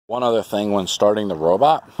One other thing when starting the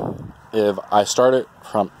robot, if I start it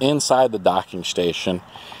from inside the docking station,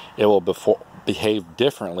 it will behave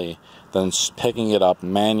differently than picking it up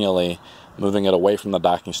manually, moving it away from the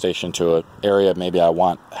docking station to an area maybe I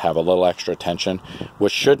want to have a little extra attention,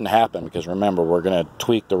 which shouldn't happen because remember, we're going to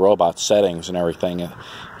tweak the robot settings and everything,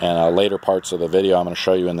 and later parts of the video I'm going to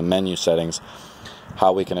show you in the menu settings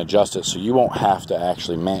how we can adjust it so you won't have to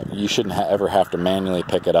actually, you shouldn't ever have to manually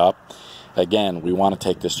pick it up. Again, we want to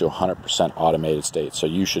take this to 100% automated state, so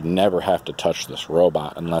you should never have to touch this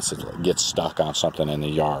robot unless it gets stuck on something in the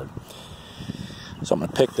yard. So I'm going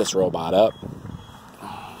to pick this robot up.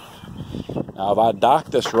 Now if I dock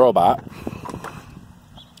this robot,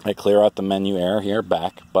 I clear out the menu area here,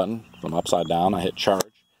 back button from upside down, I hit charge.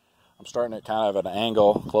 I'm starting at kind of at an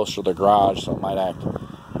angle closer to the garage, so it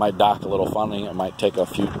might dock a little funny. It might take a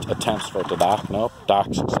few attempts for it to dock. Nope,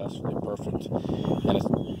 docked successfully, perfect.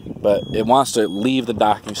 But it wants to leave the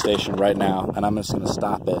docking station right now, and I'm just going to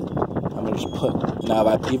stop it. I'm going to just put,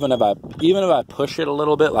 now even if I push it a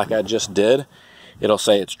little bit like I just did, it'll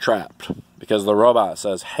say it's trapped because the robot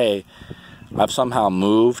says, hey, I've somehow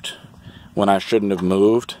moved when I shouldn't have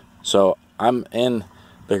moved. So I'm in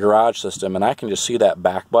the garage system and I can just see that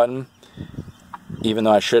back button, even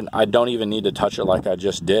though I don't even need to touch it like I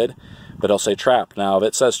just did, but it'll say trapped. Now if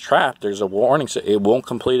it says trapped, there's a warning, so it won't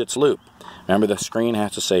complete its loop. Remember, the screen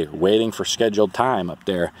has to say waiting for scheduled time up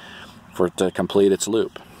there for it to complete its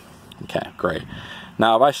loop. Okay, great.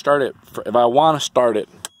 Now if I want to start it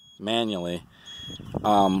manually,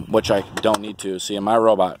 which I don't need to, see, my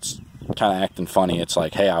robot's kind of acting funny. It's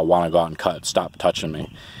like, hey, I want to go out and cut, stop touching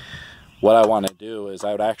me. What I want to do is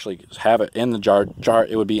I would actually have it in the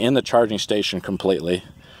it would be in the charging station completely,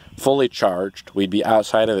 fully charged. We'd be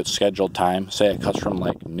outside of its scheduled time. Say it cuts from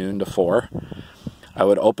like noon to 4. I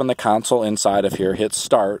would open the console inside of here, hit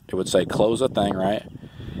start. It would say close the thing, right?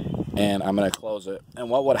 And I'm going to close it. And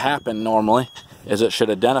what would happen normally is it should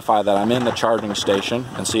identify that I'm in the charging station,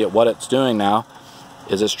 and see what it's doing now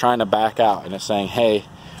is it's trying to back out, and it's saying, hey,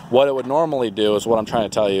 what it would normally do is what I'm trying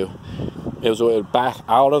to tell you is it would back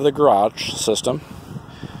out of the garage system,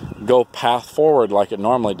 go path forward like it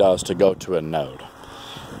normally does to go to a node.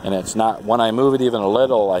 And it's not, when I move it even a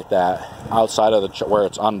little like that outside of where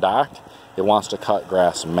it's undocked, it wants to cut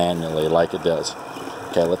grass manually like it does.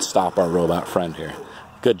 Okay, let's stop our robot friend here.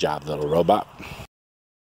 Good job, little robot.